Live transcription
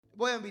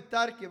voy a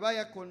invitar que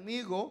vaya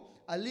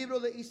conmigo al libro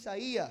de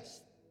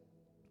Isaías,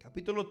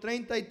 capítulo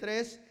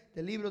 33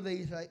 del libro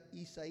de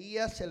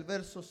Isaías, el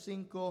verso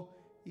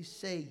 5 y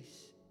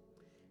 6.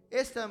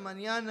 Esta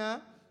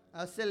mañana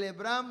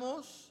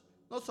celebramos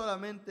no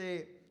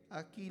solamente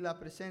aquí la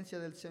presencia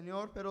del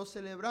Señor, pero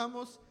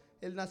celebramos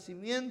el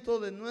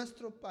nacimiento de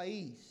nuestro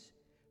país.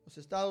 Los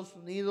Estados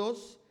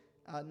Unidos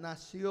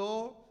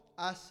nació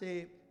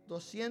hace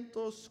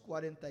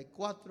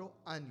 244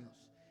 años.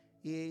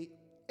 Y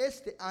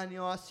este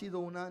año ha sido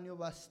un año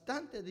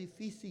bastante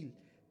difícil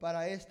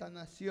para esta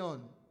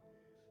nación.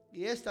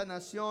 Y esta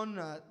nación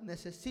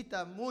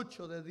necesita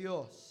mucho de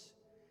Dios.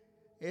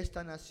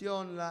 Esta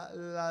nación,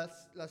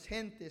 las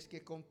gentes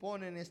que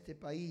componen este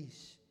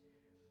país,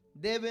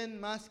 debemos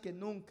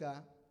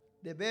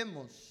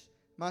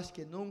más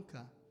que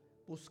nunca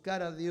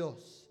buscar a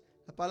Dios.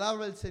 La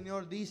palabra del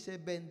Señor dice: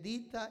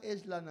 bendita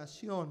es la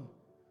nación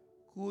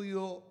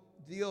cuyo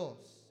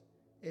Dios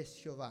es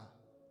Jehová.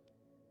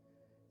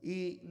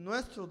 Y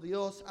nuestro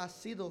Dios ha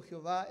sido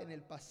Jehová en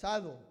el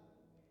pasado.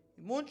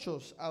 Y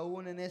muchos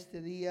aún en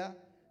este día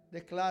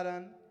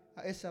declaran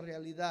esa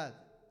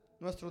realidad.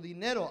 Nuestro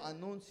dinero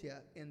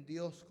anuncia: en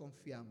Dios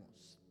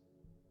confiamos.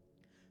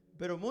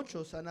 Pero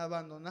muchos han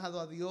abandonado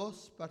a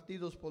Dios.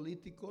 Partidos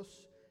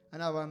políticos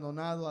han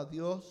abandonado a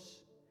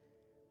Dios.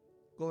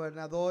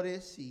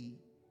 Gobernadores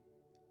y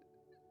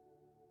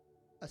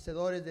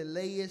hacedores de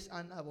leyes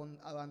han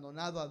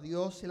abandonado a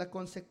Dios. Y la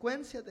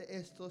consecuencia de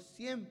esto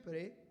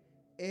siempre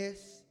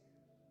es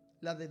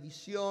la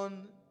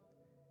división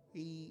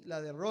y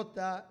la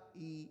derrota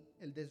y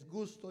el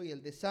disgusto y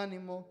el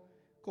desánimo,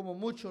 como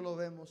mucho lo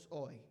vemos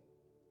hoy.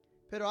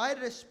 Pero hay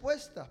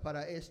respuesta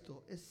para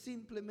esto: es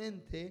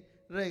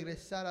simplemente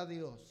regresar a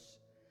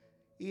Dios.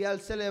 Y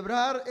al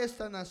celebrar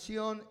esta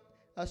nación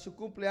a su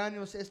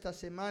cumpleaños esta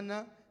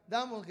semana,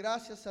 damos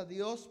gracias a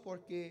Dios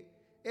porque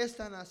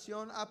esta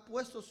nación ha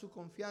puesto su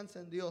confianza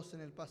en Dios en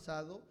el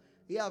pasado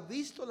y ha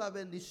visto la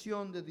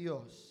bendición de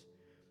Dios.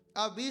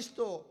 Ha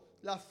visto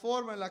la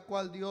forma en la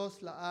cual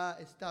Dios la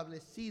ha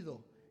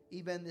establecido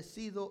y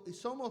bendecido. Y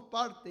somos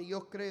parte,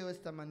 yo creo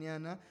esta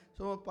mañana,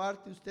 somos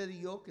parte, usted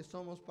y yo, que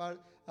somos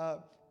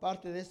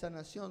parte de esta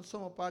nación.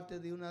 Somos parte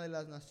de una de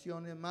las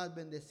naciones más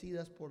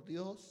bendecidas por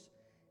Dios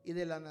y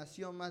de la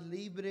nación más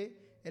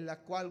libre, en la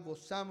cual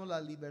gozamos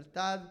la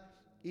libertad.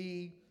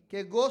 Y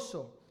qué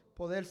gozo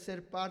poder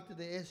ser parte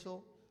de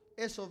eso.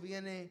 Eso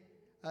viene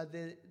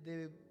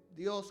de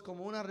Dios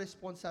como una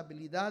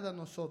responsabilidad a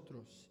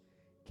nosotros,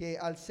 que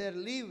al ser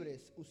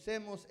libres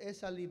usemos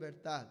esa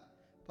libertad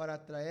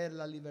para traer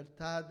la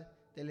libertad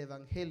del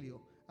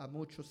Evangelio a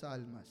muchas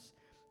almas.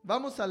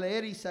 Vamos a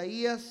leer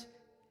Isaías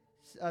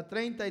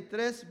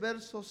 33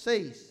 versos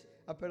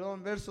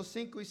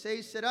 5 y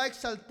 6. Será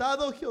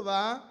exaltado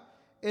Jehová,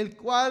 el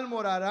cual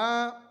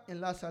morará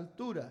en las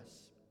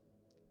alturas.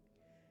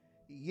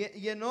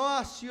 Llenó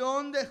a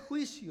Sión de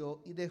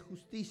juicio y de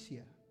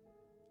justicia.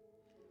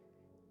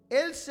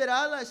 Él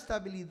será la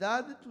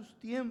estabilidad de tus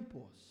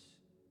tiempos,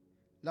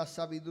 la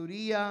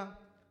sabiduría,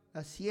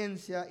 la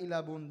ciencia y la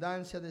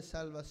abundancia de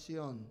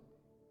salvación.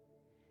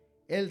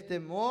 El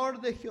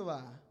temor de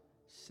Jehová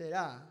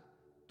será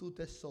tu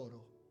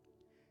tesoro.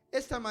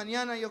 Esta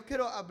mañana yo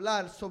quiero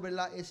hablar sobre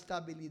la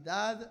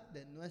estabilidad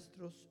de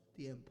nuestros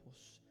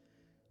tiempos.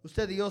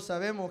 Usted y yo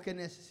sabemos que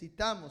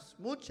necesitamos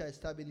mucha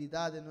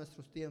estabilidad en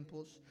nuestros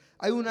tiempos.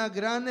 Hay una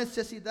gran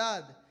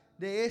necesidad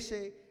de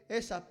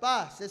esa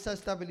paz, esa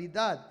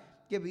estabilidad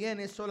que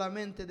viene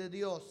solamente de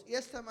Dios. Y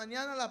esta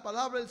mañana la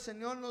palabra del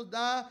Señor nos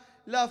da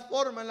la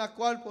forma en la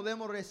cual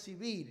podemos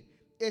recibir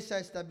esa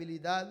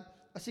estabilidad.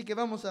 Así que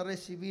vamos a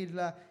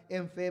recibirla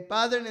en fe.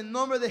 Padre, en el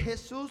nombre de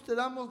Jesús te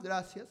damos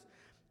gracias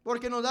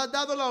porque nos has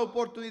dado la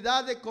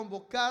oportunidad de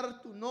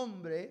convocar tu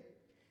nombre.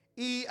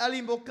 Y al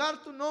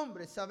invocar tu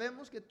nombre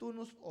sabemos que tú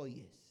nos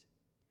oyes.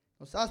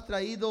 Nos has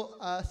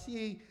traído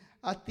así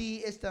a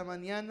ti esta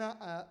mañana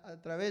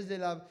a través de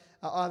la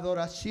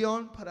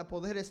adoración para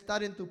poder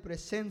estar en tu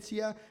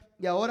presencia.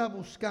 Y ahora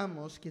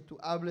buscamos que tú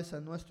hables a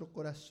nuestro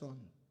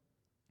corazón.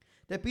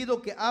 Te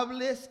pido que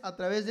hables a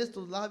través de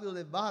estos labios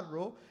de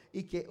barro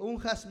y que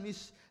unjas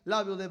mis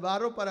labios de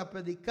barro para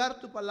predicar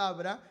tu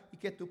palabra y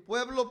que tu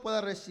pueblo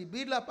pueda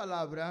recibir la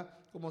palabra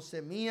como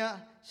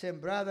semilla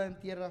sembrada en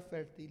tierra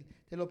fértil.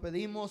 Te lo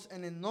pedimos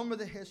en el nombre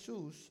de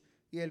Jesús,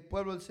 y el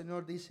pueblo del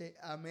Señor dice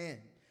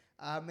amén.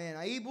 Amén.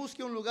 Ahí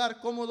busque un lugar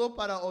cómodo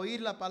para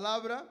oír la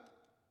palabra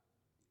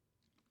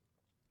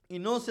y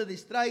no se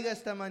distraiga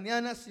esta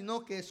mañana,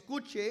 sino que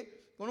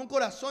escuche con un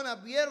corazón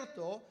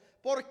abierto,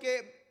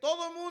 porque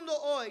todo el mundo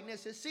hoy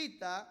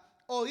necesita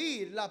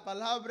oír la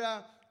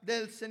palabra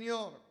del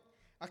Señor.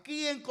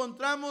 Aquí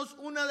encontramos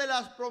una de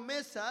las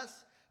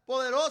promesas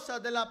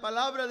poderosas de la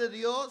palabra de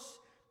Dios,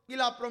 y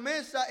la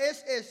promesa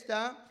es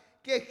esta: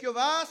 que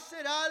Jehová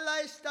será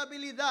la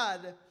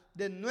estabilidad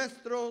de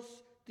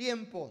nuestros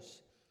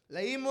tiempos.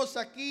 Leímos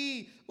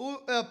aquí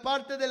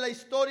parte de la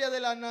historia de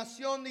la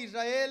nación de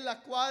Israel,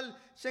 la cual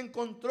se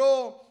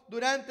encontró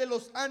durante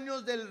los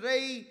años del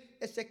rey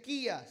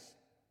Ezequías,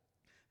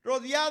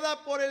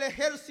 rodeada por el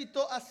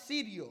ejército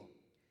asirio.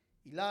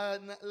 Y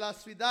la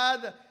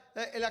ciudad,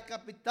 la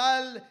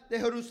capital de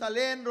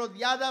Jerusalén,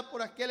 rodeada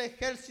por aquel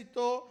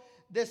ejército,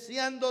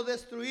 deseando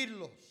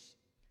destruirlos.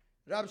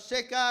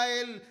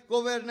 Rabshakeh, el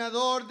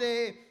gobernador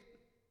de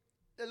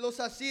los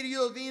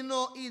asirios,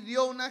 vino y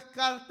dio una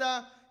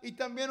carta y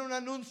también un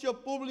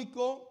anuncio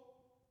público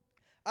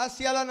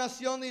hacia la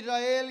nación de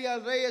Israel y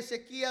al rey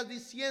Ezequías,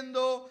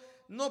 diciendo: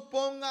 no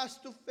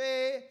pongas tu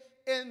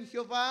fe en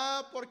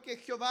Jehová, porque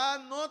Jehová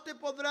no te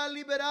podrá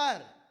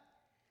liberar.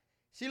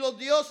 Si los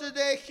dioses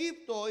de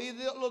Egipto y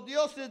los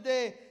dioses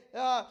de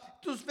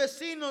tus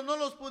vecinos no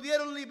los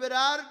pudieron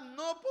liberar,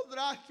 no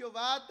podrá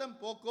Jehová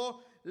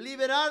tampoco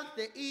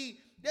liberarte. Y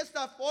de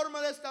esta forma,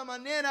 de esta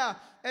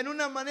manera, en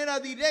una manera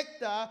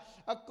directa,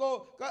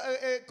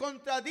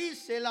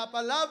 contradice la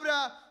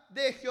palabra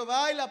de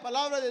Jehová y la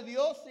palabra de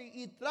Dios,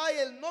 y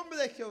trae el nombre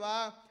de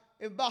Jehová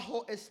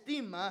bajo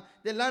estima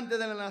delante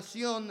de la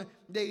nación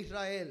de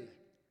Israel.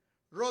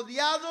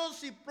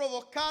 Rodeados y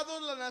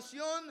provocados, la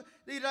nación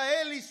de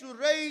Israel y su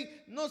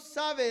rey no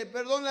sabe,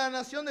 la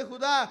nación de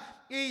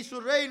Judá y su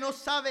rey no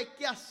sabe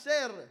qué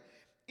hacer.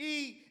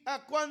 Y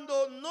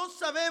cuando no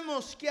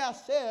sabemos qué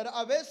hacer,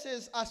 a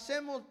veces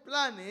hacemos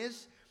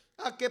planes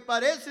que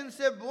parecen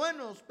ser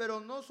buenos, pero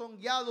no son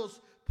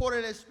guiados por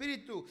el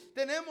Espíritu.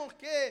 Tenemos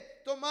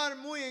que tomar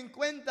muy en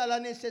cuenta la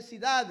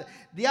necesidad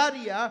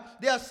diaria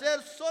de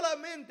hacer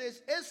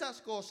solamente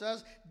esas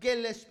cosas que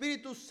el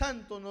Espíritu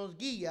Santo nos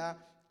guía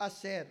a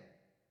hacer.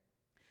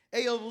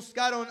 Ellos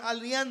buscaron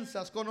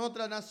alianzas con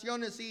otras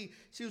naciones, y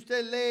si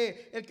usted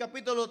lee el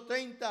capítulo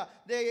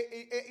 30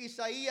 de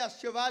Isaías,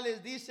 Jehová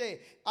les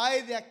dice: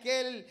 ay de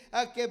aquel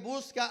que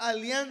busca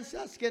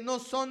alianzas que no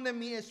son de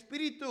mi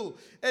espíritu,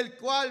 el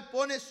cual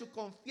pone su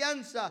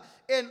confianza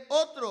en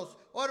otros.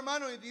 Oh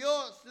hermano, y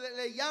Dios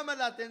le llama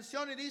la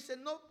atención y dice: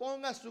 no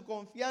ponga su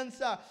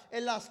confianza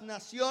en las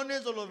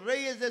naciones o los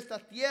reyes de esta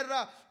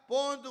tierra,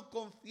 pon tu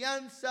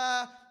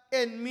confianza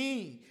en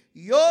mí.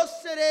 Yo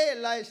seré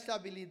la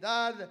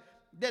estabilidad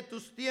de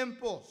tus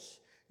tiempos.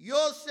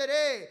 Yo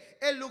seré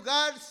el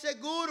lugar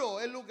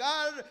seguro, el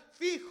lugar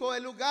fijo,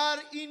 el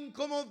lugar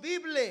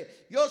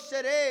inconmovible. Yo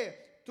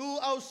seré tu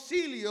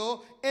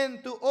auxilio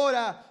en tu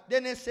hora de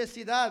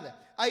necesidad.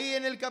 Ahí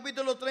en el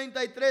capítulo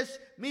 33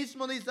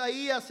 mismo de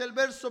Isaías, el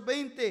verso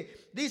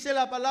 20, dice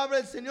la palabra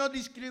del Señor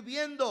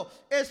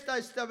describiendo esta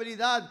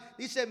estabilidad.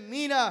 Dice: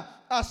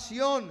 mira a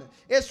Sión.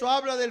 Eso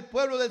habla del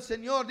pueblo del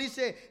Señor.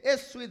 Dice: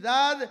 es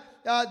ciudad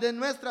de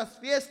nuestras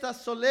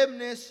fiestas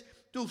solemnes.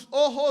 Tus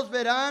ojos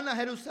verán a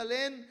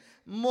Jerusalén,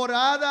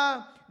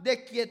 morada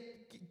de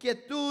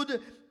quietud,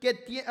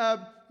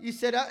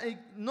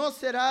 no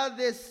será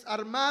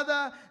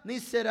desarmada,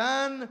 ni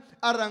serán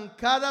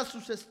arrancadas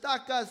sus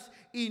estacas,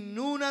 y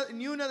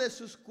ni una de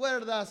sus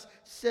cuerdas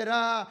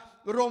será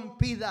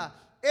rompida.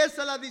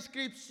 Esa es la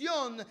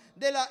descripción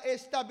de la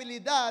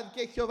estabilidad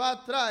que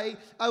Jehová trae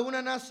a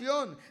una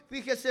nación.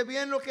 Fíjese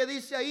bien lo que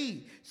dice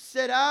ahí: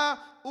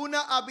 será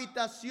una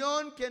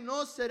habitación que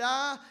no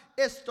será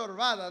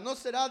estorbada, no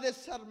será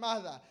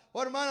desarmada.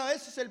 Oh hermano,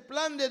 ese es el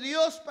plan de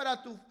Dios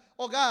para tu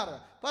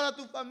hogar, para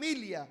tu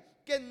familia.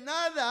 Que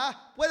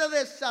nada pueda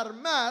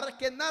desarmar,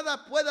 que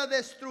nada pueda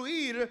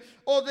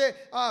destruir o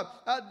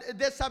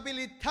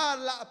deshabilitar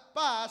la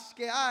paz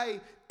que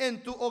hay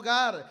en tu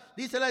hogar.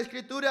 Dice la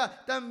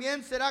Escritura: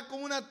 también será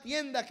como una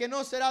tienda que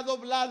no será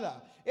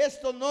doblada.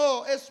 Esto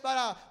no es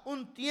para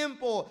un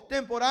tiempo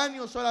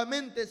temporáneo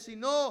solamente,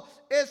 sino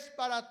es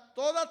para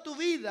toda tu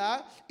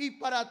vida y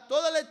para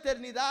toda la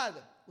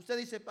eternidad. Usted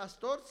dice: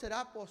 pastor,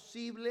 ¿será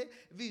posible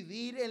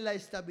vivir en la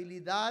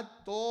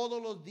estabilidad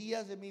todos los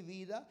días de mi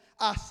vida?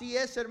 Así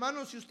es,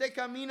 hermano. Si usted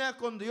camina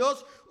con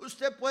Dios,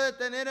 usted puede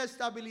tener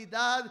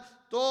estabilidad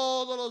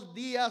todos los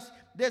días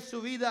de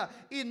su vida.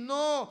 Y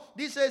no,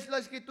 dice la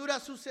Escritura,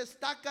 sus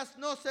estacas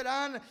no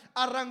serán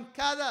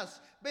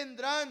arrancadas.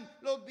 Vendrán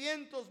los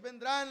vientos,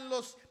 vendrán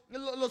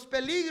los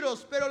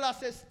peligros, pero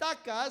las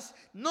estacas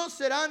no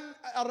serán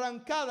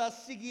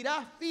arrancadas.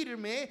 Seguirá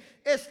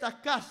firme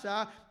esta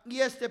casa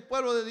y este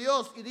pueblo de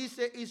Dios. Y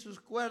dice: y sus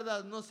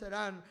cuerdas no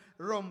serán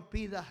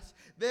rompidas.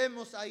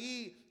 Vemos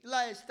ahí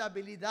la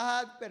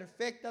estabilidad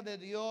perfecta de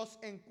Dios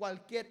en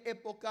cualquier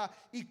época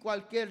y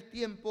cualquier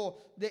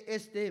tiempo de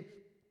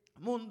este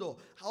mundo.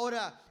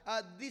 Ahora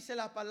dice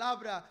la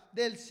palabra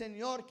del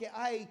Señor que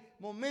hay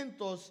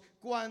momentos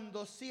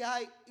cuando sí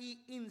hay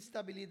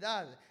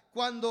instabilidad,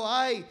 cuando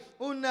hay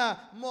un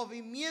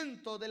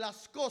movimiento de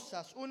las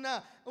cosas, un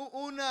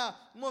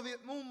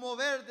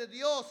mover de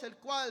Dios, el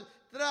cual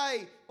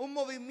trae un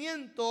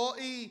movimiento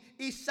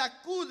y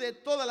sacude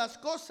todas las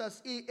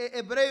cosas. Y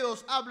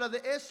Hebreos habla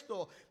de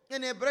esto.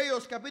 En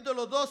Hebreos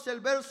capítulo 12, el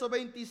verso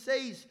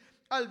 26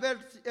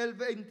 el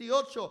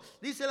 28,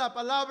 dice la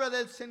palabra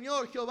del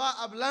Señor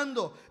Jehová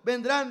hablando: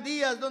 vendrán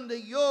días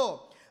donde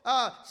yo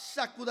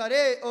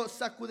sacudiré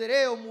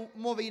o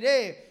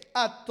moveré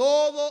a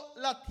toda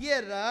la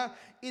tierra.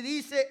 Y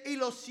dice: y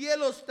los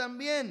cielos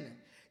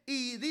también.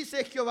 Y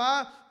dice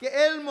Jehová que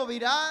Él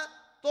moverá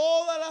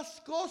todas las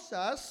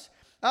cosas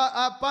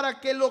para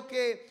que lo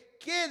que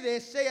quede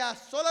sea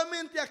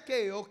solamente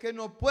aquello que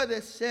no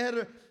puede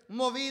ser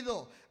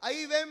movido.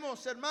 Ahí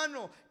vemos,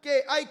 hermano,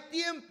 que hay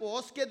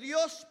tiempos que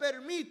Dios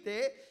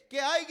permite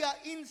que haya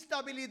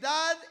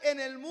instabilidad en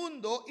el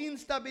mundo,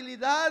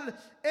 instabilidad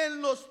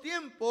en los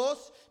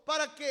tiempos,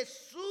 para que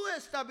su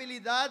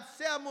estabilidad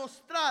sea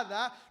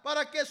mostrada,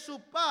 para que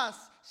su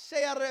paz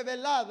sea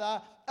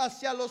revelada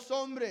hacia los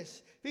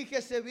hombres.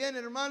 Fíjese bien,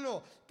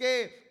 hermano,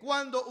 que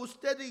cuando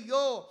usted y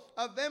yo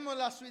vemos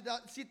la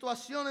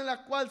situación en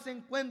la cual se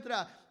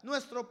encuentra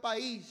nuestro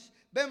país,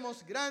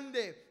 vemos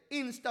grande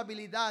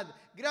instabilidad,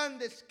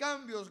 grandes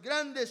cambios,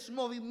 grandes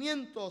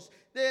movimientos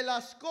de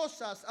las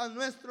cosas a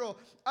nuestro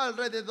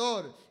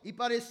alrededor, y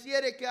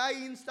pareciera que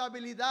hay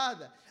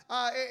instabilidad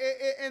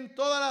en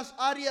todas las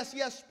áreas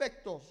y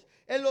aspectos,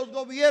 en los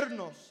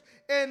gobiernos,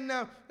 en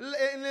la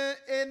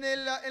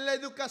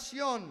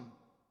educación,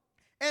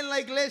 en la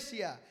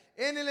iglesia,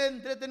 en el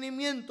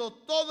entretenimiento.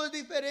 Todo es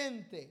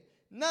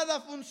diferente.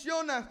 Nada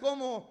funciona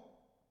como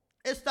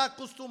está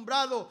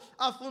acostumbrado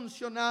a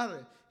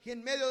funcionar. Y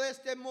en medio de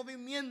este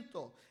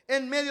movimiento,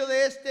 en medio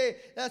de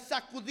este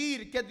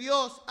sacudir que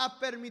Dios ha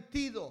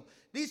permitido,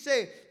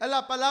 dice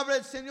la palabra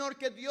del Señor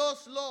que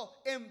Dios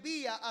lo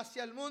envía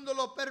hacia el mundo,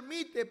 lo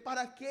permite.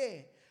 ¿Para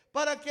qué?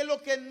 Para que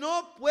lo que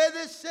no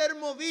puede ser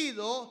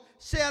movido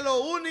sea lo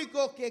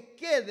único que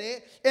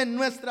quede en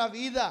nuestra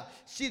vida.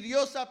 Si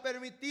Dios ha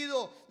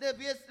permitido de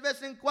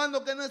vez en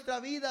cuando que nuestra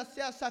vida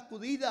sea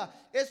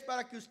sacudida, es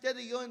para que usted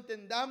y yo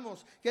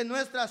entendamos que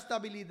nuestra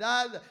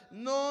estabilidad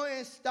no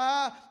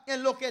está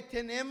en lo que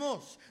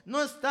tenemos,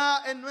 no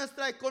está en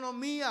nuestra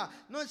economía,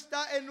 no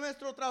está en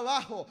nuestro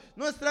trabajo,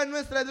 no está en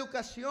nuestra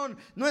educación.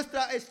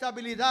 Nuestra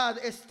estabilidad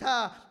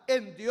está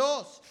en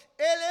Dios.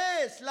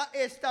 Él es la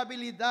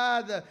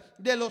estabilidad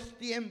de los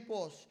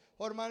tiempos.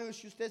 Oh, hermano,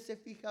 si usted se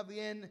fija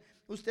bien,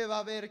 usted va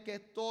a ver que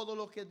todo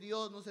lo que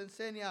Dios nos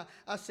enseña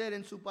a hacer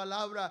en su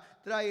palabra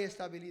trae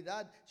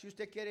estabilidad. Si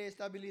usted quiere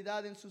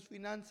estabilidad en sus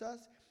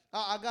finanzas,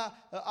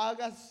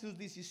 haga sus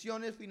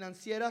decisiones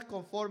financieras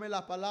conforme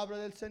la palabra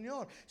del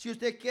Señor. Si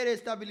usted quiere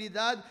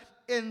estabilidad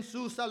en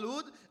su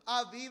salud,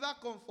 viva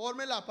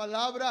conforme la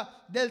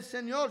palabra del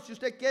Señor. Si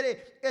usted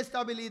quiere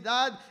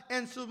estabilidad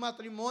en su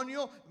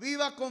matrimonio,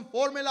 viva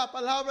conforme la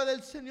palabra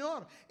del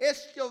Señor.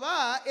 Es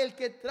Jehová el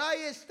que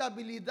trae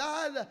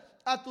estabilidad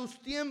a tus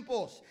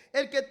tiempos,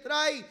 el que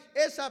trae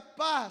esa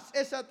paz,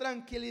 esa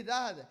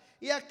tranquilidad.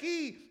 Y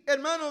aquí,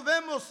 hermano,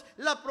 vemos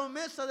la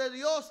promesa de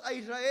Dios a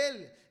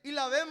Israel, y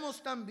la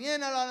vemos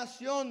también a la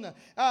nación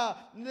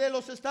de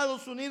los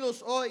Estados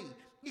Unidos hoy.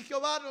 Y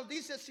Jehová nos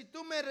dice: si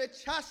tú me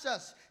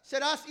rechazas,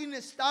 serás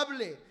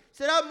inestable,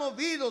 serás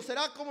movido,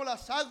 serás como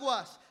las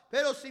aguas.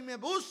 Pero si me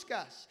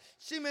buscas,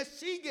 si me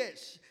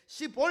sigues,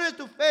 si pones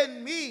tu fe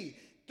en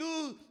mí,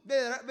 tú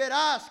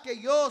verás que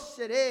yo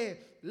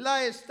seré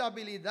la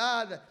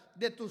estabilidad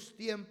de tus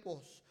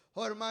tiempos.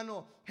 Oh,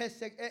 hermano,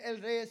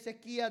 el rey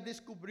Ezequías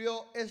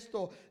descubrió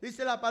esto.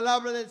 Dice la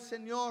palabra del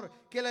Señor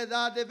que a la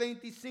edad de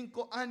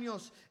 25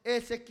 años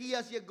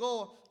Ezequías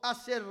llegó a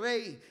ser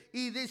rey,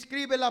 y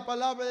describe la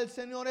palabra del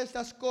Señor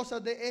estas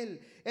cosas de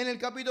él. En el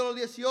capítulo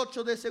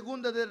 18 de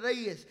Segunda de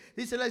Reyes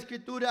dice la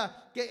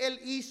escritura que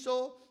él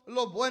hizo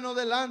lo bueno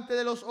delante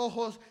de los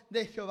ojos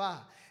de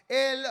Jehová.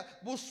 Él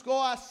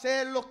buscó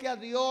hacer lo que a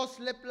Dios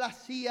le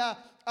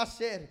placía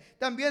hacer.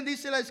 También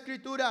dice la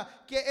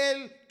escritura que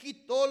él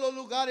quitó los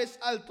lugares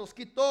altos,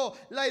 quitó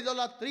la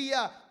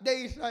idolatría de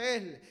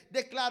Israel.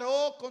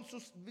 Declaró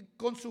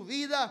con su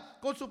vida,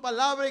 con su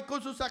palabra y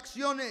con sus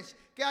acciones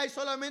que hay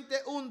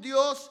solamente un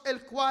Dios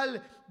el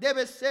cual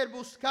debe ser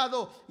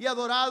buscado y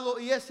adorado,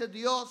 y ese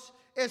Dios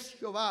es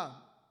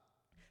Jehová.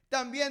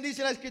 También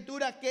dice la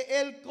escritura que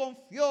él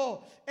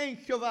confió en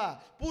Jehová,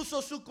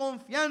 puso su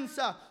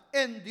confianza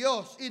en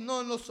Dios y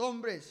no en los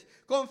hombres.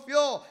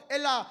 Confió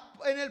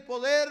en el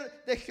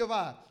poder de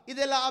Jehová y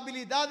de la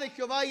habilidad de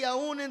Jehová, y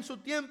aún en su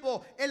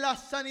tiempo en la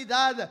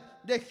sanidad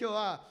de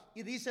Jehová.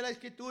 Y dice la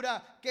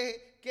escritura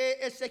que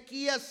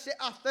Ezequías se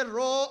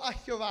aferró a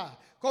Jehová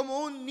como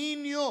un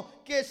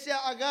niño que se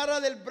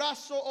agarra del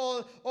brazo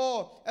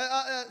o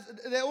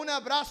de un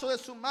abrazo de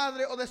su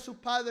madre o de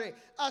su padre.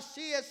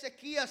 Así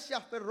Ezequías se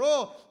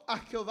aferró a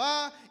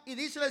Jehová, y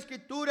dice la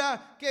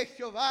escritura que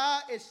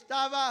Jehová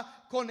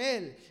estaba con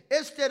él.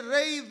 Este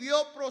rey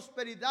vio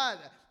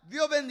prosperidad,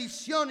 vio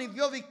bendición y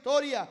vio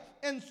victoria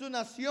en su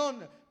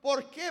nación.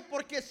 ¿Por qué?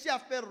 Porque se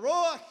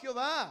aferró a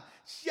Jehová,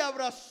 se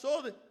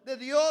abrazó de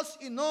Dios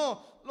y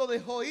no lo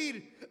dejó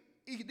ir.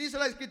 Y dice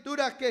la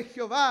escritura que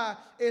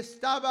Jehová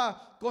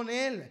estaba con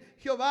él.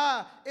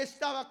 Jehová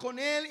estaba con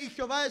él, y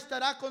Jehová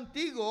estará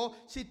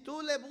contigo si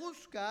tú le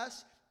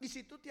buscas y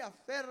si tú te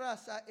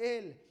aferras a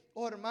él.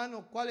 Oh,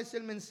 hermano, ¿cuál es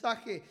el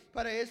mensaje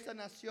para esta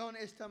nación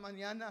esta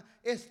mañana?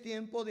 Es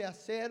tiempo de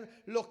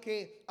hacer lo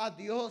que a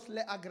Dios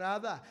le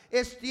agrada.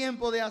 Es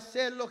tiempo de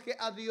hacer lo que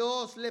a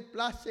Dios le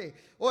place.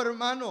 Oh,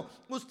 hermano,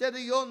 usted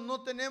y yo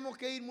no tenemos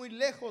que ir muy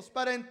lejos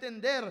para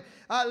entender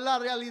la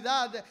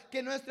realidad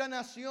que nuestra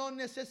nación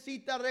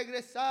necesita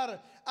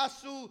regresar a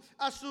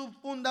su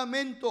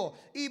fundamento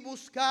y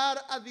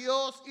buscar a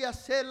Dios y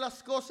hacer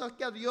las cosas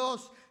que a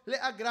Dios le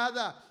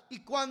agrada.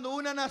 Y cuando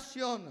una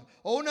nación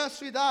o una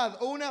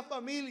ciudad o una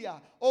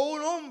familia o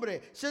un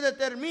hombre se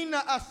determina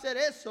a hacer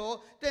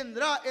eso,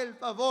 tendrá el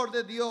favor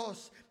de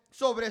Dios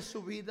sobre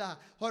su vida.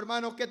 Oh,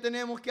 hermano, ¿qué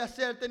tenemos que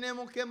hacer?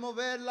 Tenemos que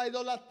mover la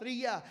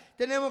idolatría.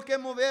 Tenemos que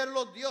mover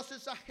los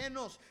dioses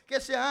ajenos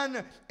que se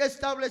han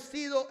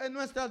establecido en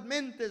nuestras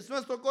mentes,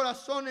 nuestros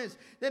corazones,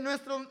 de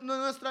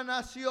nuestra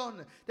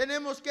nación.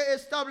 Tenemos que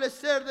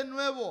establecer de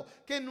nuevo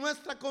que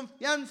nuestra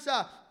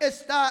confianza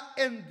está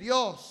en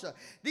Dios.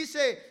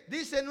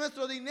 Dice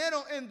nuestro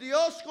dinero, en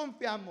Dios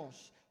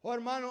confiamos. Oh,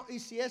 hermano, y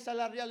si esa es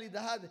la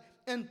realidad,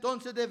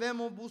 entonces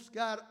debemos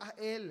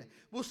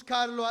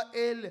buscarlo a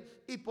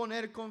Él y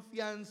poner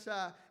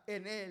confianza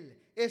en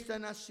Él. Esta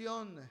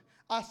nación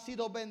ha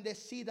sido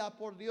bendecida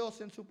por Dios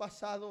en su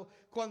pasado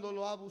cuando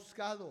lo ha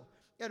buscado.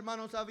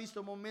 Hermanos, ha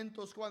visto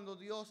momentos cuando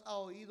Dios ha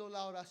oído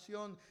la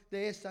oración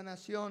de esta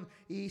nación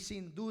y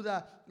sin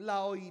duda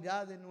la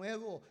oirá de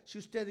nuevo. Si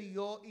usted y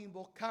yo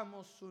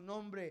invocamos su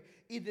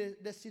nombre y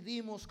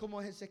decidimos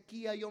como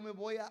Ezequiel, yo me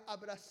voy a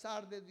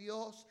abrazar de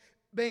Dios.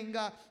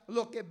 Venga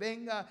lo que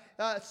venga,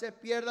 se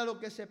pierda lo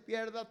que se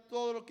pierda,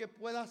 todo lo que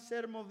pueda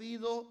ser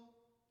movido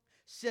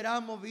será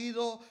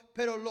movido,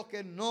 pero lo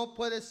que no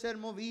puede ser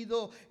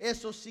movido,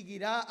 eso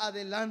seguirá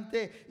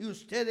adelante, y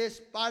usted es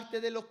parte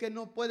de lo que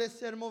no puede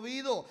ser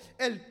movido.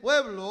 El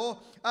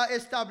pueblo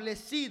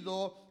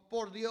establecido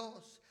por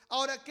Dios.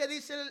 Ahora, ¿qué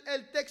dice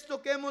el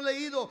texto que hemos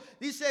leído?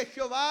 Dice: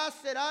 Jehová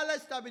será la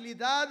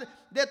estabilidad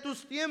de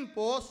tus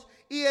tiempos,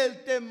 y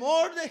el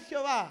temor de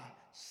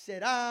Jehová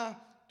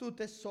será tu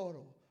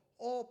tesoro.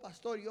 Oh,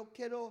 pastor, yo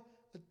quiero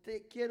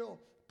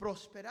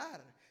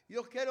prosperar.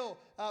 Yo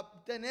quiero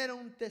tener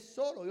un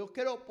tesoro. Yo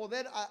quiero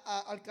poder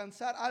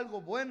alcanzar algo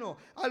bueno,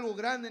 algo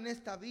grande en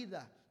esta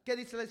vida. ¿Qué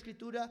dice la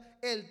Escritura?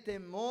 El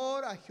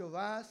temor a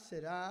Jehová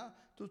será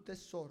tu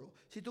tesoro.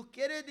 Si tú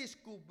quieres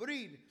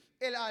descubrir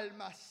el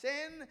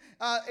almacén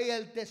y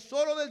el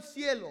tesoro del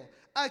cielo,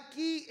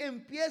 aquí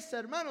empieza,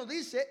 hermano.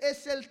 Dice,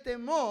 es el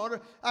temor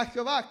a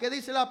Jehová. ¿Qué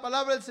dice la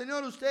palabra del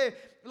Señor?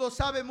 Usted lo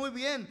sabe muy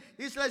bien.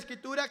 Dice la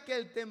Escritura que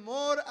el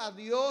temor a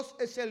Dios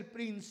es el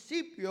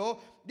principio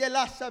de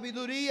la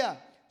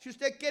sabiduría. Si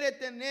usted quiere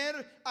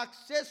tener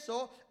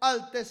acceso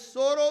al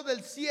tesoro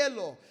del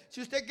cielo,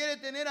 si usted quiere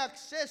tener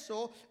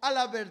acceso a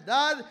la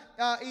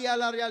verdad y a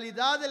la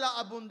realidad de la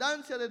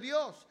abundancia de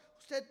Dios,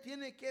 usted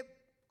tiene que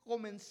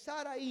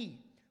comenzar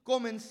ahí,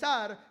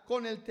 comenzar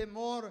con el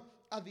temor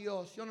a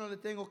Dios. Yo no le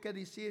tengo que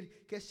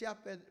decir que se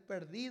ha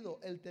perdido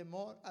el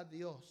temor a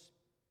Dios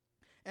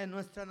en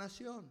nuestra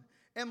nación.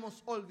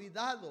 Hemos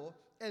olvidado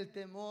el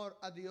temor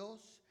a Dios.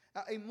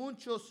 Y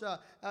muchos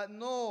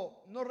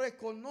no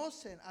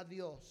reconocen a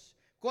Dios.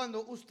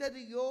 Cuando usted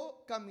y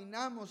yo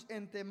caminamos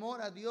en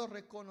temor a Dios,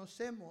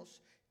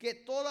 reconocemos que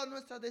todas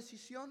nuestras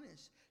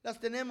decisiones las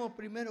tenemos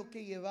primero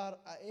que llevar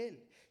a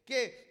Él.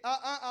 Que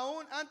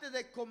aún antes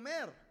de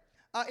comer,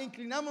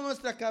 inclinamos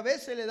nuestra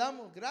cabeza y le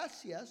damos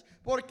gracias,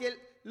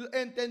 porque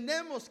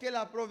entendemos que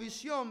la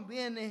provisión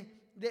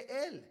viene de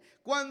Él.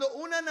 Cuando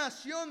una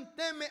nación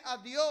teme a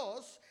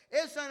Dios,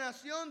 esa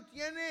nación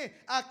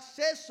tiene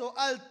acceso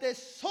al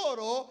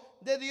tesoro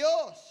de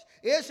Dios.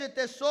 Ese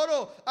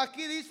tesoro,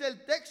 aquí dice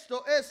el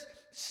texto, es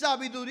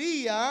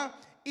sabiduría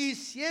y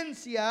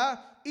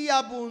ciencia y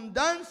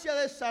abundancia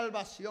de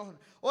salvación.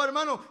 Oh,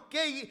 hermano,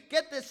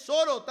 qué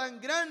tesoro tan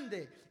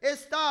grande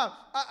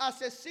está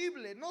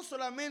accesible no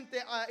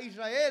solamente a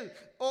Israel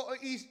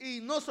y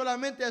no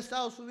solamente a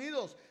Estados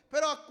Unidos,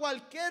 pero a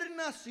cualquier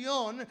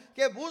nación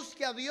que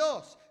busque a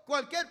Dios.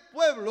 Cualquier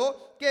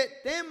pueblo que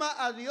tema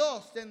a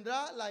Dios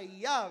tendrá la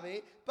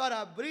llave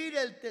para abrir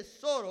el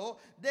tesoro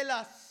de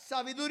la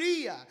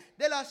sabiduría,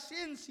 de la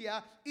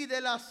ciencia y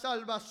de la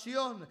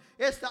salvación.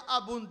 Esta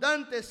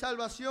abundante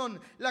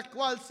salvación, la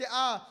cual se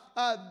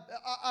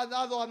ha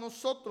dado a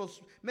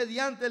nosotros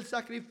mediante el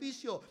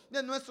sacrificio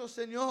de nuestro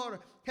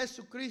Señor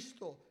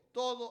Jesucristo.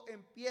 Todo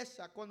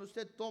empieza cuando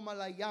usted toma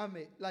la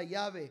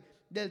llave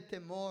del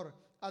temor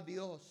a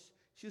Dios.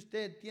 Si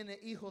usted tiene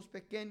hijos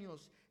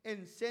pequeños,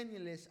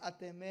 enséñeles a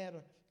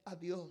temer a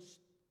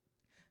Dios.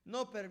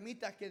 No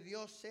permita que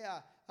Dios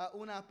sea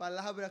una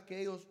palabra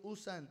que ellos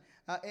usan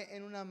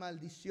en una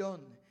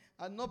maldición.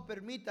 No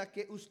permita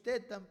que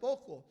usted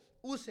tampoco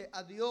use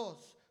a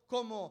Dios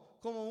como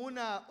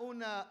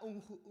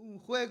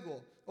un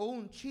juego o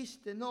un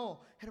chiste.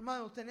 No,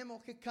 hermanos,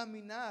 tenemos que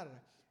caminar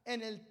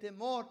en el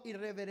temor y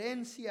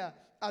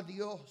reverencia a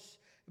Dios.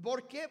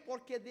 ¿Por qué?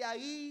 Porque de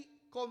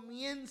ahí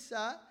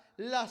comienza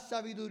la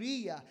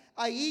sabiduría.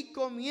 Ahí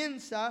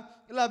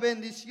comienza la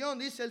bendición.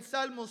 Dice el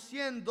Salmo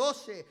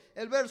 112,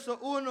 el verso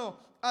 1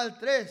 al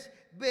 3.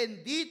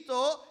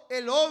 Bendito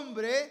el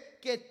hombre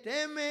que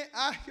teme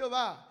a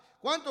Jehová.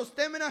 ¿Cuántos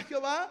temen a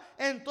Jehová?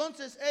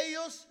 Entonces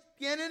ellos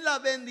tienen la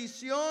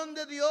bendición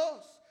de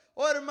Dios.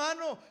 Oh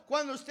hermano,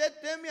 cuando usted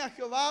teme a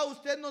Jehová,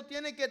 usted no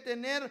tiene que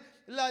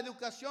tener la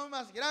educación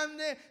más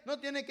grande, no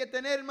tiene que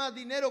tener más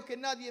dinero que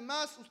nadie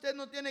más, usted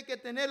no tiene que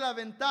tener la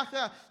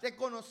ventaja de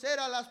conocer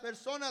a las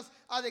personas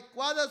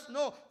adecuadas.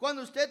 No,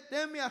 cuando usted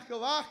teme a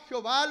Jehová,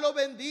 Jehová lo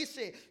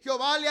bendice,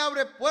 Jehová le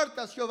abre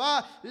puertas,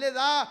 Jehová le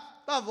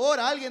da favor.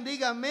 Alguien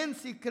diga amén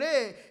si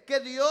cree que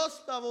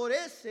Dios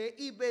favorece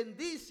y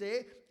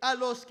bendice a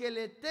los que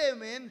le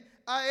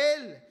temen a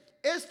Él.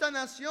 Esta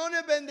nación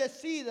es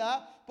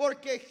bendecida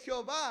porque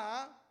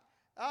Jehová,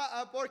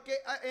 porque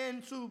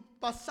en su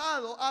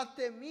pasado ha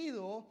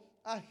temido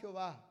a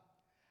Jehová.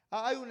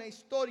 Hay una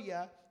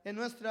historia en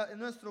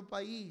nuestro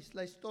país.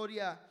 La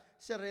historia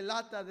se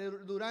relata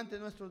durante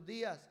nuestros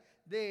días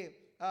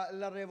de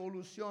la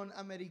Revolución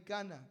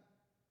Americana,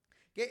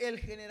 que el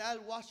general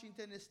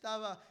Washington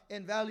estaba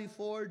en Valley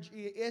Forge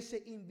y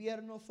ese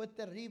invierno fue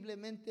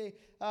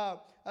terriblemente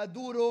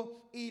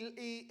duro,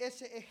 y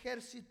ese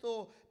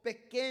ejército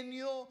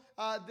pequeño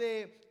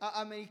de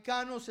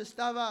americanos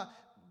estaba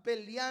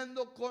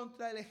peleando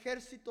contra el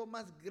ejército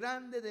más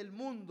grande del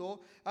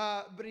mundo.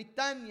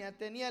 Britania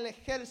tenía el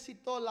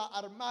ejército, la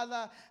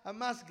armada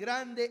más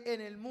grande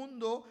en el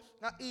mundo,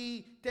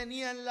 y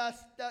tenían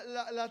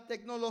la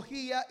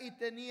tecnología, y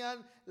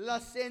tenían la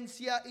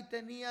ciencia, y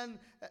tenían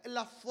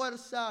la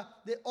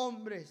fuerza de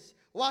hombres.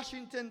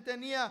 Washington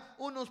tenía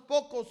unos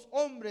pocos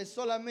hombres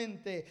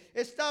solamente.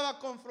 Estaba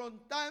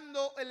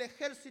confrontando el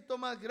ejército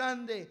más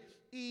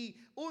grande. Y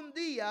un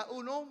día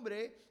un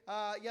hombre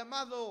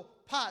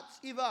llamado Potts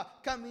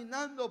iba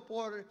caminando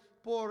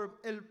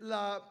por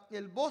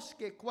el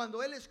bosque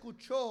cuando él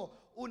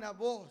escuchó una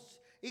voz.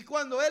 Y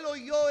cuando él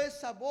oyó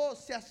esa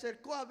voz, se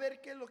acercó a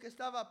ver qué es lo que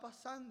estaba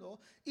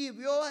pasando, y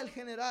vio al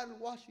general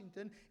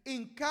Washington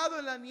hincado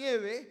en la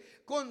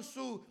nieve, con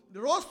su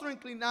rostro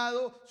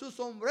inclinado, su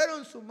sombrero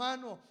en su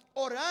mano,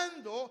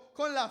 orando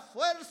con la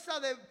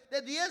fuerza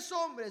de 10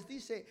 hombres.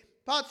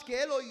 Dice Potts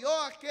que él oyó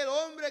a aquel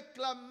hombre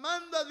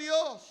clamando a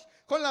Dios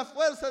con la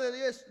fuerza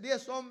de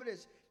 10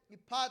 hombres. Y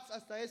Potts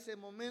hasta ese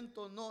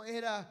momento no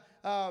era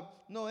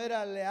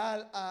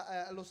leal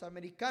a los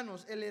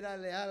americanos. Él era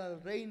leal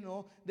al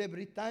reino de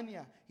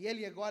Britania. Y él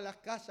llegó a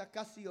la casa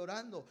casi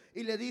llorando,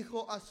 y le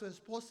dijo a su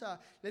esposa,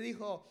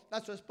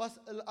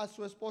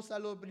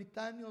 los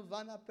británicos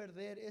van a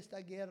perder esta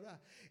guerra.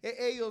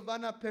 Ellos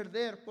van a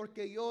perder,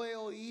 porque yo he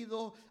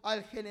oído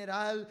al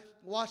general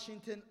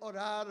Washington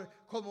orar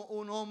como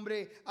un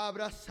hombre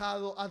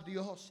abrazado a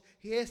Dios.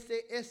 Y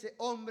ese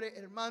hombre,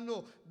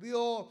 hermano,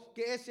 vio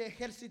que ese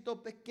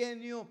ejército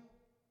pequeño,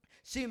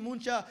 sin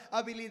mucha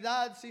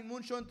habilidad, sin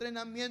mucho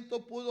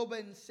entrenamiento, pudo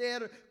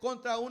vencer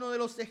contra uno de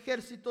los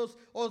ejércitos,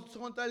 o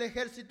contra el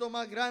ejército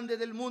más grande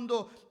del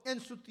mundo en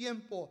su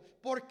tiempo.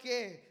 ¿Por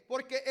qué?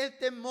 Porque el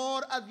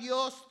temor a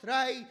Dios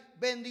trae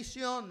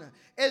bendición.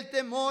 El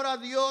temor a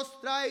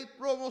Dios trae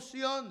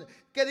promoción.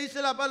 ¿Qué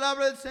dice la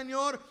palabra del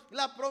Señor?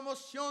 La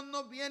promoción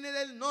no viene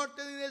del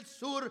norte, ni del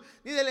sur,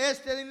 ni del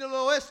este, ni del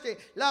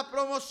oeste. La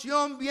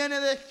promoción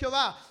viene de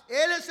Jehová.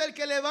 Él es el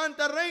que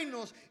levanta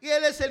reinos, y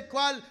Él es el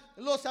cual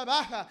los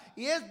abaja.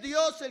 Y es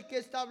Dios el que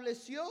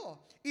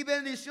estableció y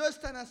bendició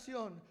esta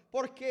nación.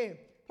 ¿Por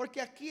qué?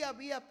 Porque aquí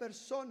había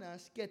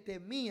personas que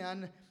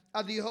temían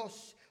a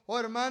Dios. Oh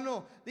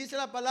hermano, dice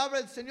la palabra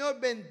del Señor: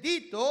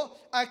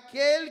 bendito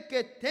aquel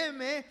que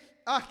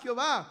teme a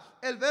Jehová.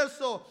 El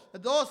verso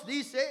 2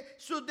 dice: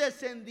 sus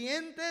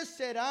descendientes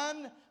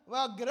serán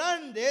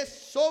grandes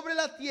sobre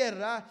la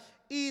tierra.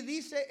 Y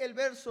dice el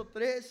verso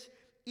 3: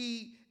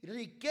 y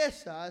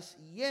riquezas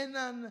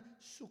llenan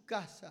su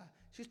casa.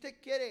 Si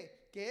usted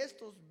quiere que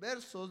estos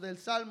versos del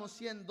Salmo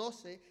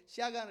 112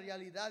 se hagan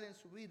realidad en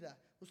su vida,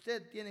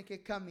 usted tiene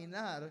que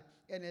caminar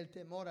en el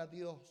temor a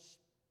Dios.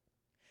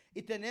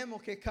 Y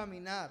tenemos que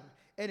caminar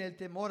en el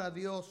temor a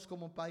Dios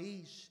como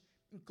país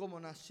y como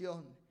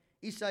nación.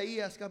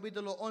 Isaías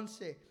capítulo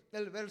 11,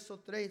 el verso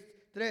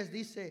 3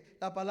 dice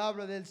la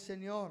palabra del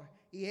Señor: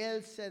 y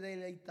Él se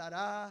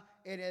deleitará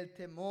en el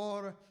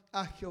temor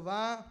a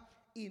Jehová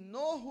y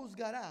no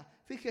juzgará.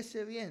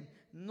 Fíjese bien,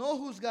 no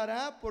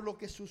juzgará por lo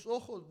que sus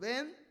ojos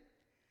ven,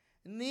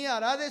 ni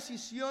hará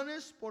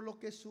decisiones por lo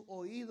que su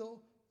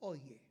oído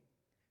oye.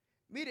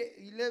 Mire,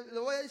 y le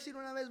voy a decir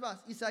una vez más,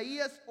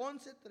 Isaías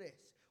 11:3.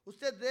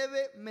 Usted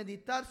debe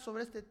meditar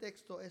sobre este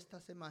texto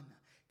esta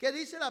semana. ¿Qué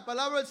dice la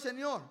palabra del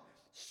Señor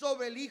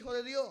sobre el Hijo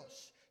de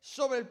Dios,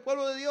 sobre el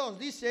pueblo de Dios?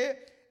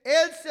 Dice: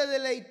 Él se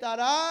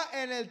deleitará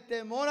en el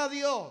temor a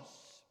Dios,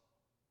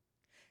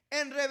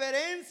 en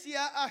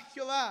reverencia a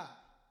Jehová.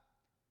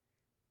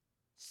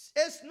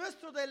 Es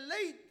nuestro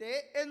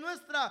deleite, es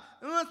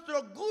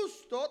nuestro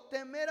gusto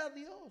temer a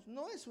Dios.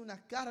 No es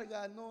una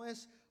carga, no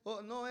es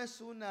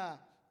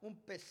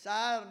un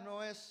pesar,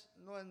 no es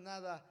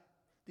nada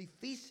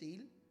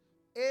difícil.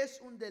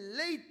 Es un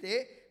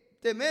deleite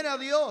temer a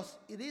Dios.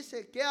 Y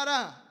dice, ¿qué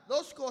hará?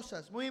 Dos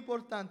cosas muy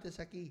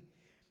importantes aquí.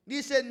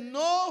 Dice: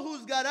 no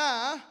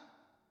juzgará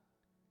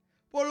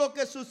por lo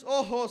que sus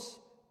ojos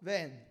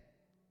ven.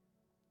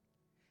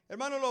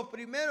 Hermano, lo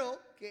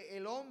primero que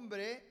el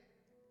hombre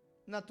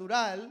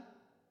natural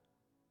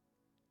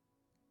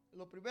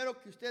lo primero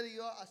que usted y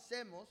yo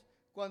hacemos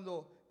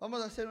cuando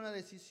vamos a hacer una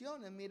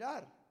decisión es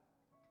mirar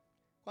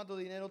cuánto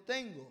dinero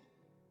tengo,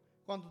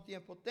 cuánto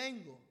tiempo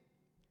tengo,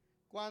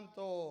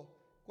 cuántas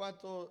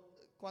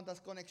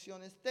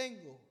conexiones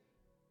tengo,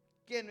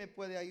 quién me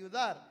puede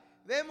ayudar.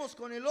 Vemos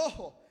con el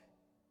ojo.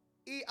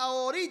 Y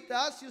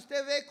ahorita, si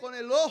usted ve con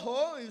el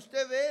ojo y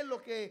usted ve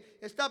lo que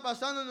está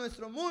pasando en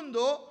nuestro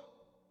mundo,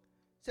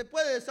 se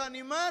puede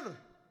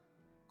desanimar.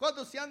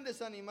 ¿Cuántos se han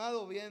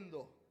desanimado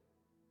viendo?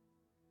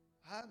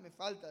 Me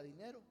falta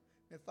dinero,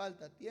 me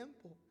falta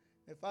tiempo,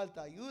 me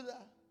falta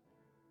ayuda.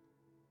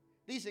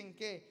 Dicen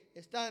que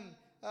están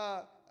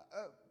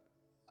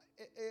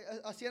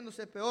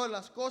haciéndose peor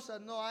las cosas,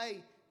 no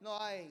hay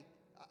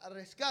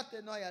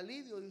rescate, no hay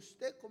alivio. Y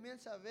usted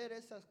comienza a ver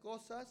esas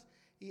cosas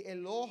y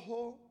el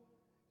ojo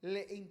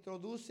le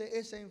introduce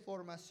esa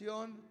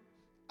información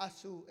a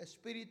su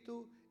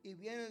espíritu y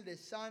viene el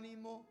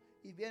desánimo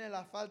y viene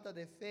la falta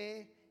de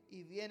fe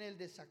y viene el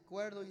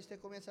desacuerdo y usted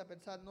comienza a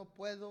pensar, no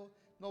puedo,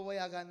 no voy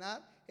a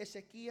ganar.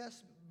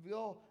 Ezequías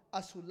vio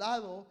a su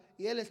lado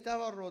y él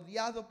estaba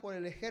rodeado por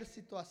el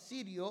ejército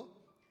asirio,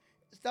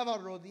 estaba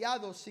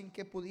rodeado sin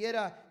que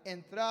pudiera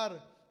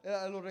entrar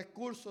los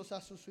recursos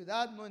a su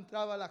ciudad, no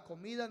entraba la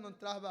comida, no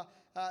entraba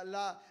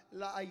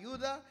la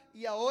ayuda.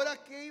 Y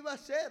ahora, ¿qué iba a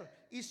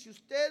hacer? Y si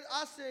usted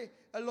hace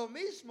lo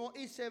mismo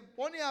y se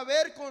pone a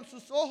ver con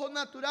sus ojos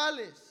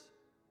naturales,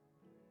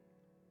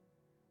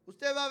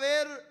 usted va a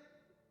ver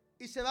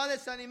y se va a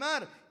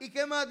desanimar. ¿Y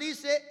qué más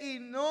dice? Y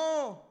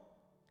no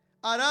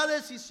hará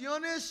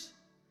decisiones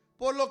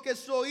por lo que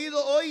su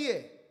oído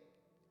oye.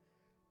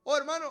 Oh,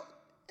 hermano,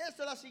 esa es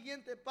la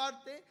siguiente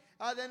parte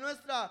de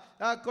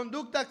nuestra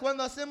conducta.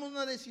 Cuando hacemos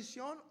una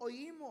decisión,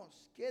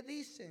 oímos. ¿Qué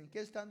dicen?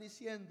 ¿Qué están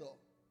diciendo?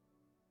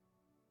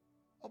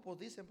 Pues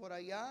dicen por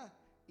allá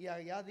y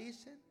allá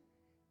dicen.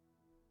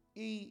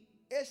 Y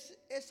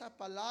esa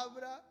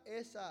palabra,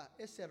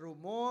 ese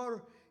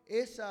rumor,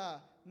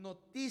 esa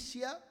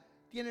noticia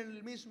tiene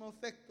el mismo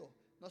efecto.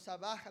 Nos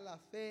abaja la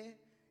fe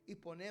y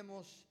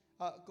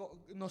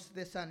nos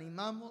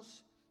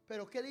desanimamos.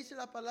 Pero ¿qué dice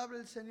la palabra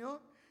del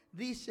Señor?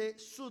 Dice,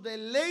 su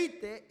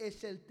deleite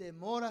es el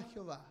temor a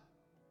Jehová.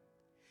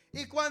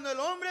 Y cuando el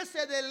hombre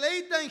se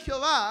deleita en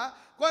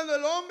Jehová, cuando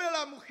el hombre o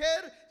la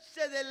mujer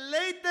se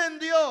deleita en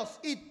Dios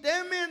y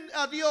temen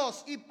a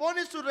Dios y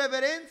pone su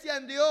reverencia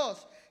en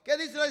Dios, ¿qué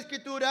dice la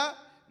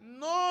Escritura?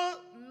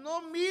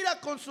 No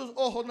mira con sus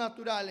ojos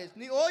naturales,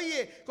 ni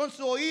oye con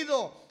su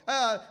oído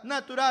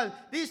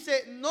natural.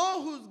 Dice,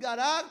 no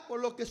juzgará por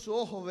lo que su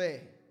ojo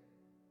ve.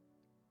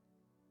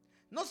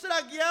 No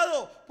será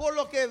guiado por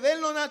lo que ve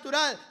en lo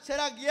natural,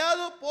 será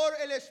guiado por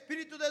el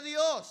Espíritu de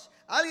Dios.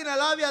 Alguien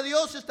alabe a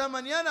Dios esta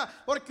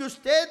mañana, porque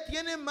usted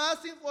tiene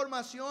más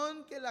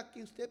información que la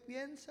que usted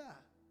piensa.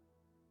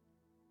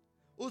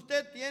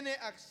 Usted tiene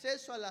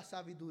acceso a la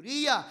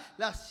sabiduría,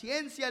 la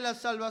ciencia y la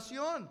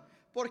salvación.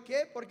 ¿Por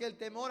qué? Porque el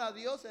temor a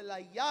Dios es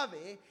la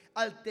llave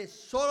al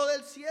tesoro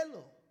del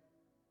cielo.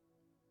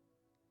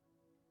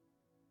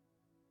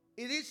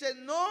 Y dice,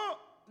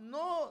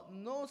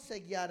 no se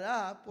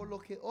guiará por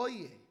lo que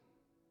oye.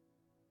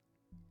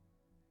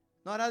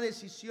 No hará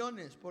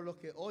decisiones por lo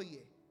que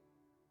oye.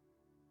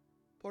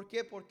 ¿Por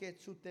qué? Porque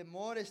su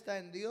temor está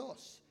en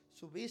Dios,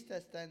 su vista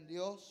está en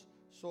Dios,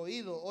 su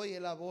oído oye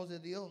la voz de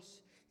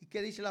Dios. ¿Y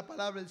qué dice la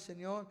palabra del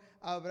Señor?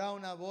 Habrá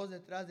una voz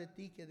detrás de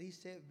ti que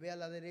dice, ve a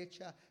la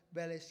derecha,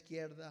 ve a la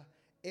izquierda.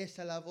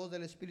 Esa es la voz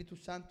del Espíritu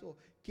Santo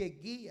que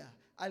guía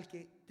al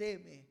que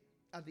teme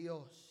a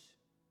Dios.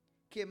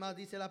 ¿Qué más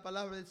dice la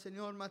palabra del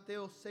Señor?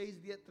 Mateo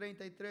 6,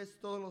 33,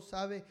 todo lo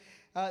sabe.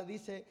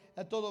 Dice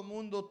a todo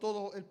mundo,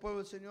 todo el pueblo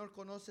del Señor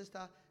conoce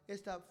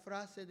esta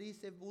frase.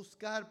 Dice,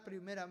 buscar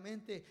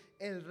primeramente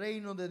el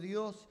reino de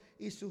Dios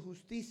y su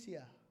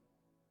justicia.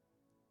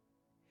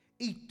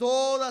 Y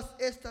todas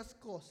estas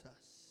cosas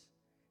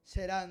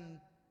serán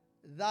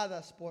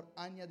dadas por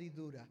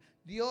añadidura.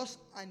 Dios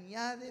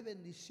añade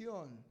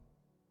bendición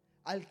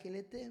al que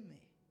le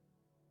teme.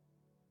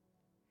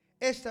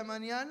 Esta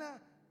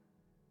mañana,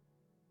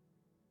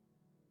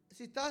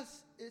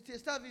 si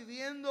estás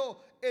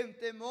viviendo en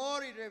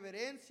temor y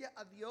reverencia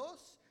a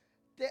Dios,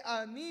 te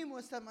animo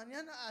esta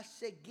mañana a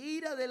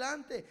seguir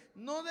adelante.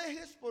 No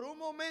dejes por un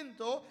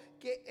momento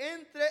que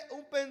entre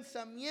un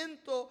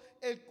pensamiento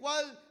el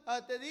cual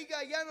te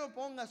diga, ya no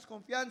pongas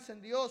confianza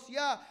en Dios,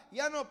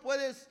 ya no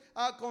puedes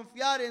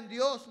confiar en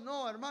Dios.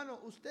 No, hermano,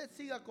 usted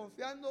siga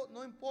confiando,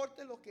 no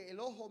importa lo que el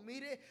ojo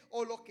mire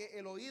o lo que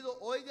el oído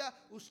oiga,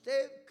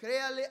 usted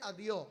créale a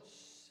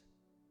Dios.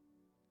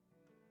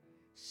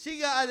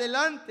 Siga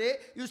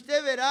adelante y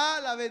usted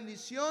verá la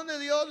bendición de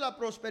Dios, la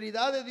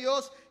prosperidad de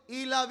Dios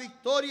y la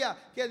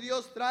victoria que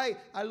Dios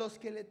trae a los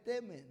que le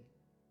temen.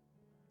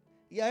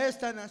 Y a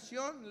esta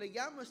nación le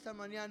llamo esta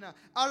mañana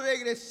a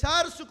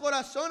regresar su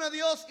corazón a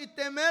Dios y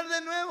temer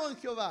de nuevo en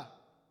Jehová.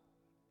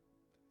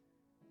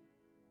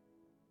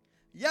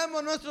 Llamo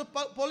a nuestros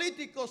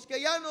políticos que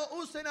ya no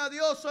usen a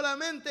Dios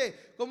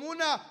solamente como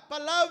una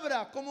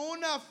palabra, como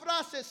una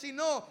frase,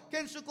 sino que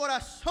en su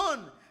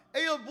corazón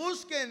ellos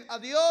busquen a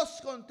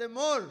Dios con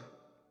temor.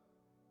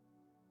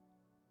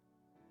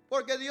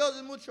 Porque Dios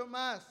es mucho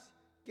más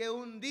que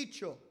un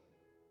dicho.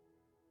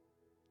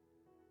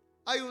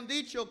 Hay un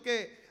dicho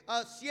que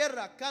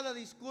cierra cada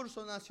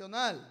discurso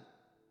nacional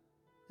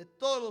de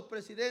todos los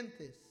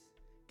presidentes.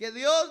 Que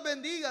Dios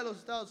bendiga a los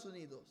Estados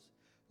Unidos.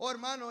 Oh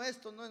hermano,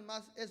 esto no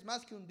es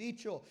más que un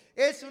dicho.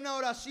 Es una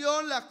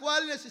oración la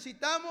cual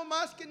necesitamos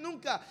más que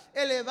nunca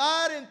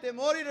elevar en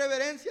temor y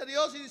reverencia a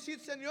Dios y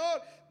decir: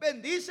 Señor,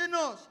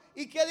 bendícenos.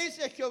 ¿Y qué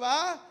dice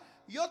Jehová?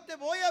 Yo te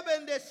voy a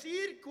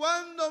bendecir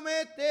cuando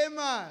me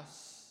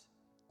temas,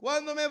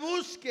 cuando me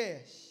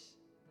busques.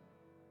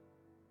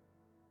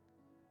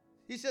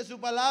 Dice su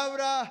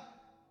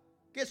palabra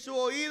que su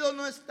oído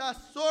no está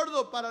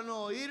sordo para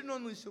no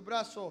oírnos, ni su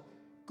brazo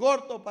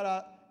corto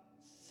para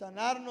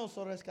sanarnos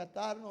o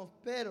rescatarnos,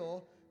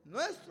 pero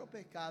nuestro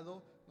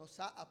pecado nos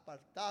ha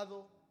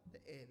apartado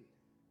de Él.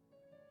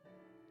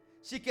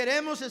 Si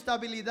queremos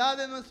estabilidad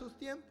en nuestros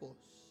tiempos,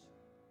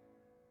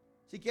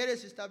 si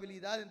quieres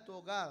estabilidad en tu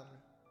hogar,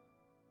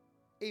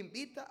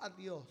 invita a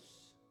Dios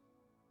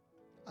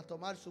a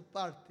tomar su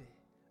parte,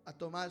 a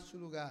tomar su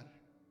lugar.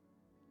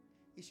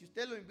 Y si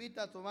usted lo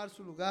invita a tomar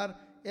su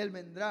lugar, Él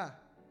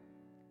vendrá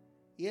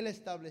y Él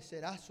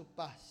establecerá su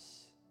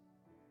paz.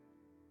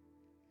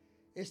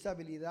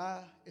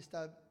 Establecerá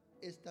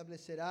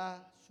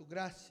su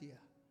gracia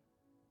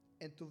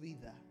en tu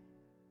vida.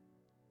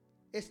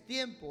 Es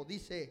tiempo,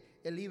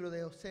 dice el libro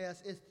de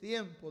Oseas, es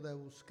tiempo de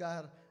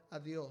buscar a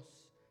Dios.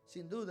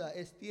 Sin duda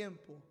es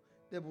tiempo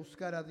de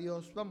buscar a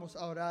Dios. Vamos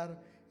a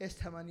orar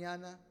esta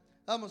mañana.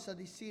 Vamos a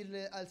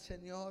decirle al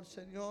Señor: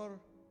 Señor,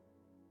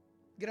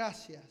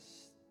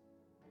 gracias,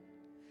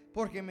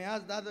 porque me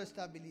has dado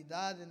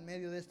estabilidad en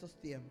medio de estos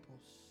tiempos.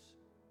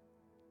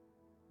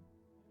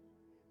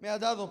 Me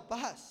has dado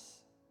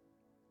paz.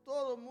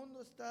 Todo el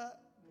mundo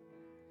está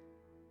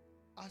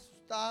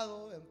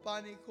asustado, en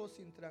pánico,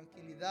 sin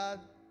tranquilidad.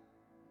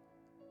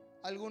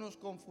 Algunos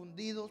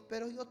confundidos,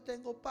 pero yo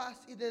tengo paz.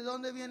 ¿Y de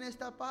dónde viene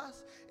esta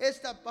paz?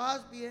 Esta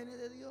paz viene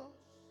de Dios.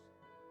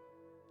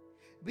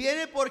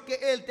 Viene porque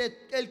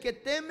el que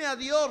teme a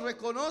Dios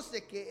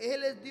reconoce que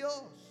Él es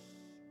Dios.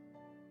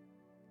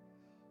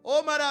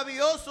 Oh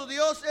maravilloso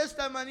Dios,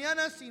 esta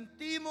mañana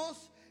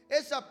sentimos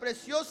esa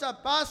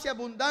preciosa paz y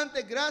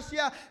abundante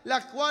gracia,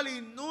 la cual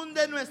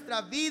inunde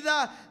nuestra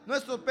vida,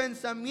 nuestros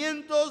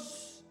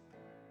pensamientos.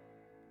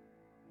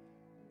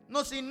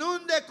 Nos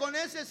inunde con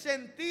ese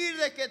sentir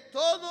de que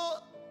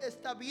todo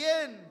está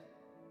bien,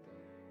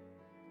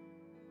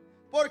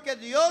 porque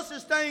Dios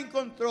está en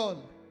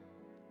control.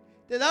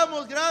 Te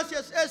damos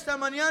gracias esta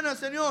mañana,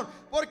 Señor,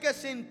 porque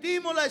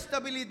sentimos la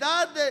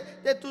estabilidad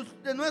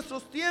de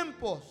nuestros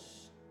tiempos.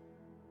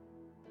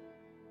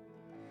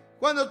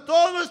 Cuando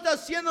todo está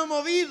siendo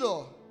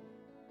movido,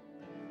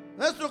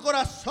 nuestro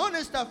corazón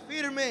está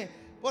firme,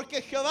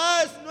 porque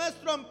Jehová es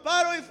nuestro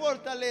amparo y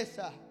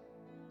fortaleza.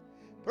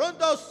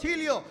 Pronto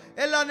auxilio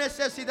en la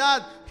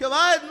necesidad.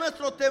 Jehová es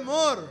nuestro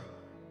temor.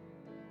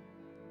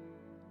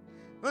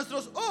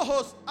 Nuestros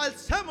ojos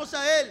alzamos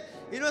a Él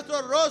y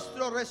nuestro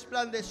rostro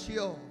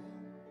resplandeció.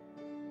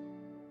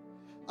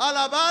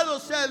 Alabado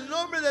sea el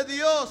nombre de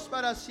Dios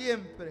para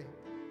siempre.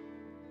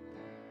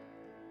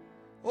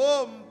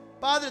 Oh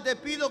Padre, te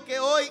pido que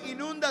hoy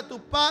inunda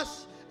tu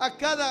paz a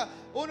cada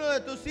uno de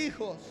tus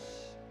hijos.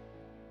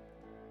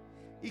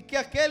 Y que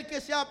aquel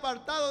que se ha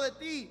apartado de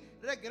ti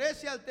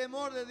regrese al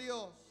temor de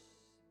Dios.